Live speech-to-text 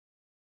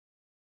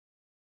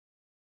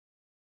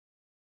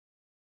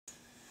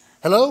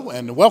Hello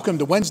and welcome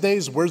to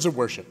Wednesday's Words of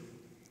Worship.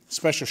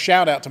 Special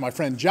shout out to my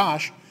friend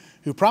Josh,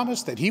 who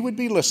promised that he would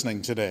be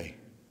listening today.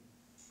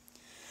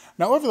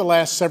 Now, over the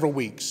last several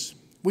weeks,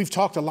 we've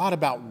talked a lot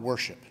about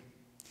worship.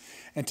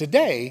 And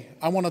today,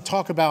 I want to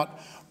talk about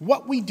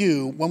what we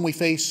do when we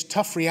face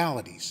tough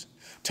realities,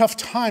 tough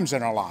times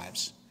in our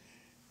lives.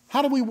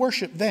 How do we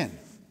worship then?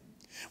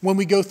 When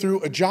we go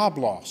through a job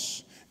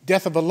loss,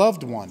 death of a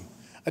loved one,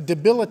 a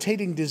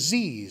debilitating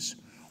disease,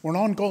 or an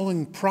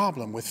ongoing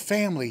problem with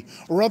family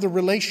or other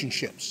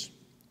relationships.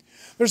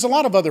 There's a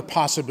lot of other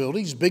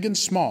possibilities, big and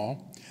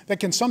small, that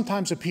can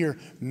sometimes appear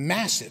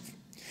massive,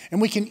 and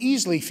we can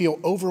easily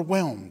feel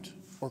overwhelmed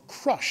or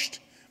crushed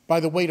by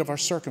the weight of our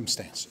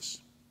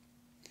circumstances.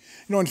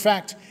 In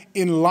fact,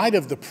 in light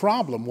of the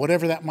problem,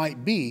 whatever that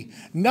might be,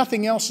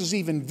 nothing else is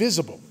even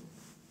visible.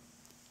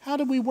 How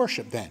do we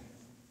worship then?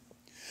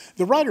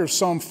 The writer of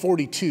Psalm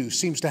 42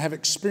 seems to have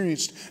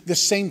experienced the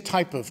same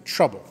type of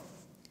trouble.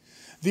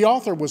 The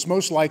author was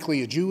most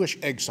likely a Jewish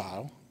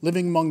exile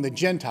living among the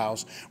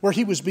Gentiles where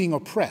he was being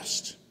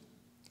oppressed.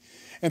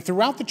 And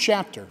throughout the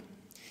chapter,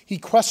 he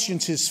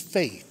questions his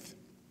faith.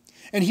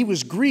 And he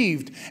was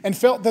grieved and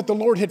felt that the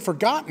Lord had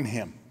forgotten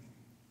him.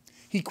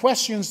 He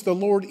questions the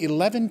Lord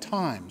 11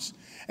 times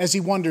as he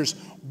wonders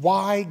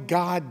why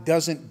God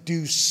doesn't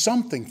do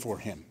something for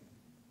him.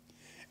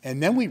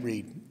 And then we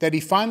read that he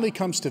finally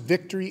comes to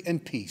victory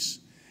and peace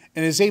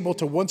and is able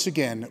to once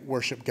again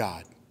worship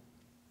God.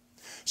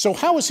 So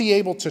how is he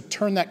able to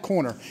turn that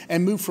corner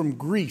and move from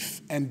grief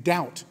and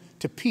doubt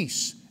to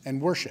peace and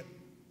worship?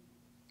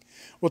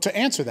 Well, to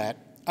answer that,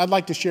 I'd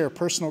like to share a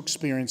personal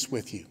experience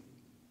with you.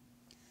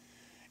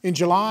 In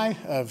July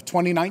of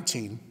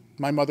 2019,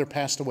 my mother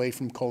passed away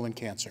from colon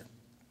cancer.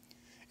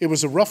 It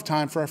was a rough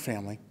time for our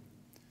family.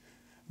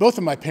 Both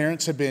of my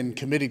parents had been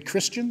committed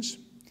Christians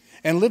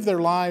and lived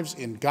their lives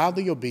in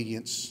godly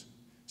obedience,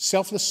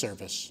 selfless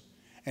service,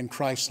 and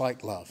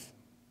Christ-like love.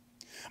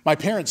 My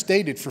parents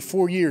dated for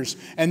 4 years,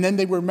 and then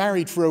they were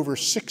married for over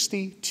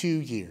 62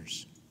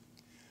 years.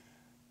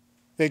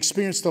 They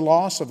experienced the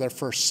loss of their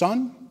first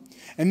son,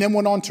 and then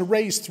went on to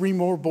raise 3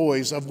 more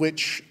boys, of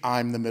which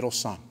I'm the middle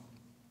son.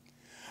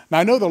 Now,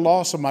 I know the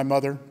loss of my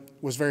mother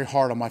was very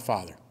hard on my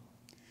father.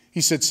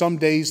 He said some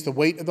days the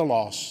weight of the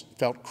loss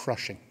felt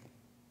crushing.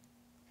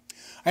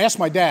 I asked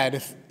my dad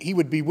if he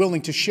would be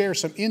willing to share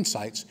some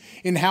insights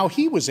in how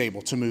he was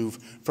able to move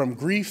from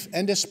grief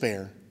and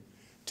despair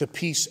to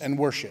peace and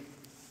worship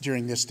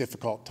during this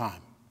difficult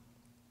time.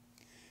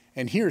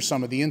 And here are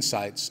some of the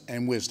insights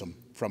and wisdom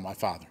from my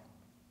father.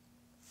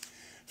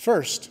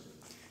 First,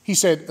 he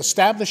said,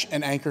 establish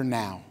an anchor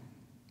now.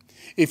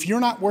 If you're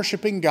not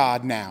worshiping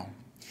God now,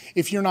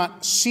 if you're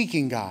not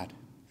seeking God,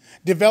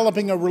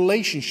 developing a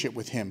relationship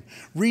with him,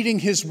 reading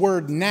his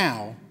word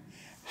now,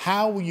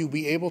 how will you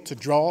be able to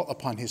draw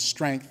upon his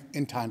strength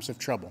in times of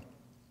trouble?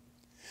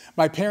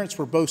 My parents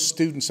were both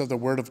students of the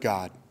word of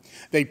God.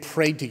 They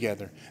prayed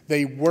together,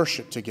 they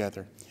worshiped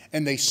together,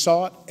 and they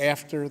sought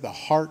after the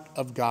heart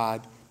of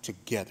God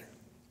together.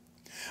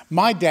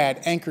 My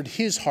dad anchored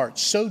his heart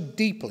so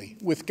deeply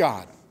with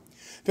God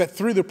that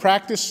through the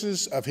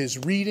practices of his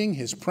reading,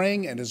 his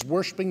praying, and his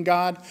worshiping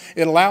God,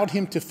 it allowed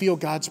him to feel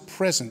God's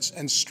presence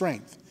and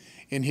strength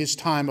in his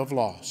time of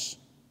loss.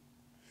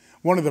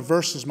 One of the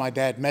verses my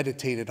dad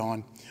meditated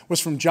on was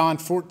from John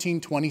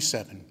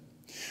 14:27,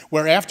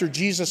 where after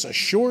Jesus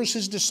assures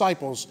his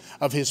disciples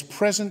of his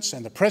presence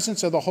and the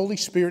presence of the Holy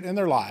Spirit in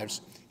their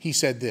lives, he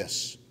said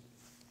this,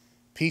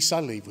 "Peace I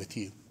leave with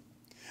you.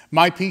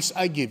 My peace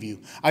I give you.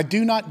 I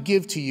do not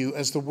give to you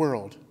as the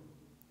world.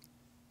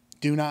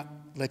 Do not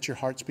let your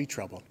hearts be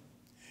troubled,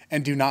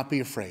 and do not be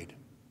afraid."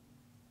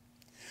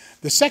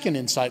 The second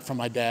insight from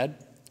my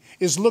dad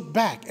is look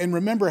back and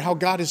remember how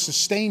God has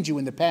sustained you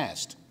in the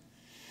past.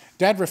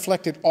 Dad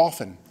reflected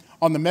often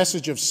on the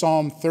message of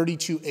Psalm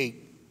 32:8,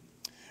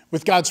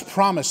 with God's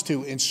promise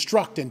to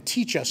instruct and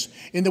teach us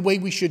in the way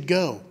we should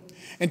go,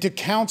 and to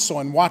counsel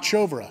and watch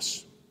over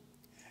us.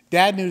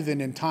 Dad knew that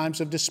in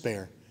times of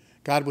despair,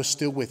 God was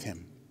still with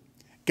him.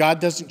 God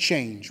doesn't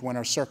change when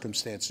our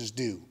circumstances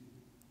do.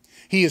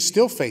 He is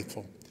still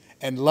faithful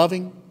and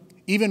loving,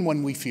 even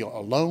when we feel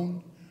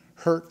alone,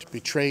 hurt,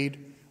 betrayed,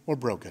 or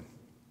broken.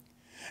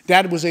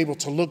 Dad was able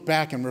to look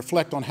back and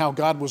reflect on how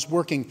God was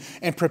working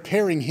and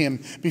preparing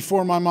him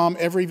before my mom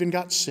ever even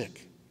got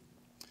sick.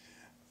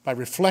 By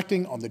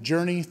reflecting on the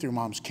journey through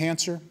Mom's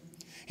cancer,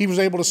 he was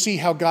able to see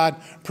how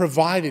God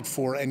provided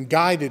for and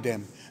guided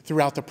them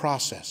throughout the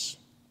process.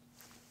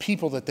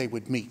 People that they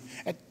would meet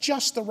at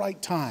just the right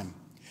time,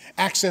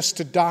 access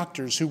to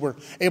doctors who were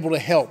able to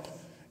help,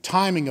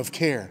 timing of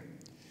care,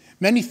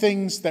 many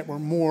things that were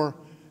more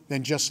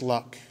than just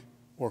luck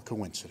or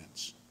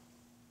coincidence.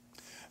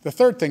 The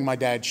third thing my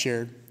dad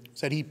shared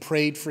is that he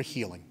prayed for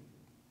healing.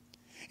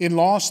 In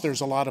loss,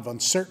 there's a lot of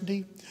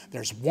uncertainty,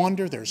 there's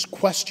wonder, there's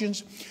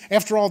questions.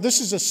 After all, this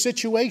is a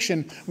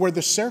situation where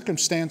the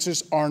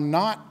circumstances are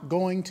not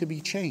going to be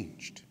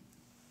changed.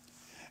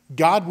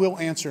 God will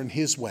answer in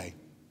his way.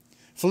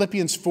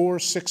 Philippians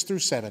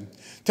 4:6-7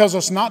 tells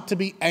us not to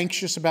be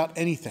anxious about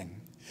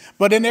anything,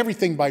 But in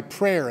everything by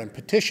prayer and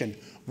petition,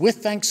 with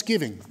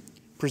thanksgiving,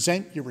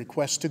 present your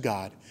requests to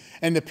God,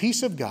 and the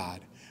peace of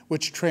God,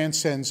 which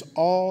transcends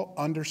all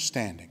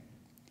understanding,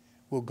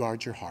 will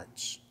guard your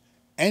hearts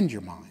and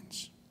your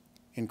minds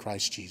in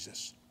Christ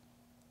Jesus.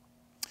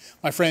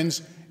 My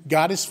friends,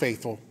 God is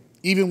faithful,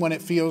 even when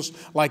it feels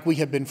like we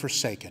have been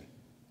forsaken.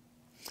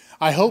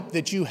 I hope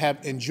that you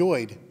have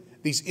enjoyed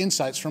these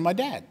insights from my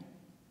dad.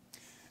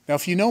 Now,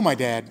 if you know my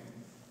dad,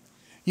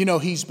 you know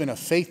he's been a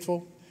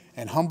faithful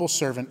and humble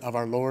servant of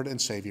our Lord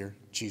and Savior,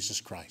 Jesus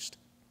Christ.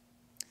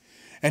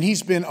 And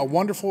he's been a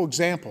wonderful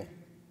example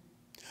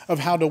of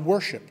how to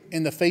worship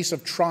in the face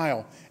of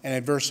trial and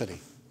adversity.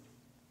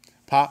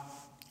 Pop,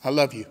 I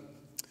love you,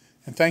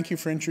 and thank you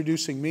for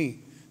introducing me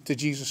to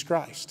Jesus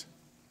Christ.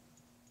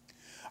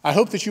 I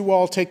hope that you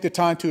all take the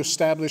time to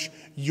establish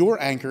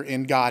your anchor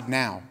in God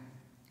now,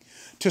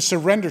 to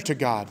surrender to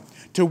God,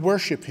 to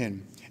worship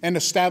him, and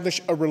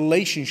establish a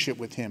relationship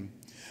with him,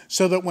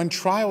 so that when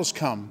trials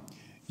come,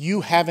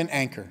 you have an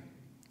anchor.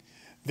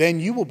 Then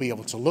you will be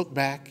able to look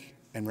back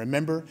and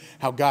remember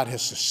how God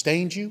has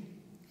sustained you,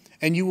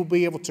 and you will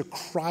be able to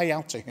cry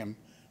out to him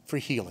for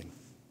healing.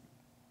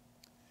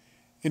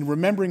 In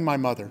remembering my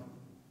mother,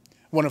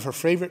 one of her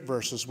favorite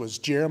verses was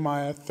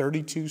Jeremiah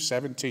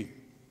 32:17.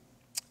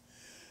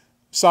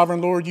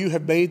 Sovereign Lord, you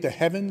have made the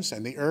heavens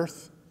and the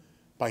earth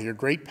by your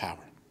great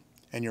power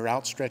and your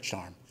outstretched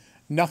arm.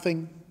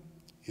 Nothing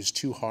is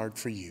too hard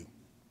for you.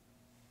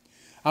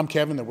 I'm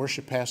Kevin, the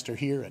worship pastor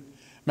here at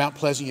Mount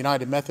Pleasant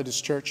United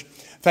Methodist Church.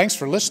 Thanks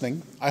for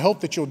listening. I hope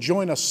that you'll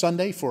join us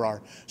Sunday for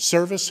our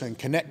service and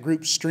Connect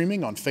group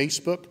streaming on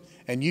Facebook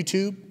and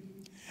YouTube.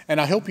 And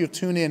I hope you'll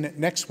tune in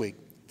next week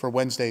for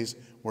Wednesday's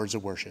Words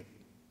of Worship.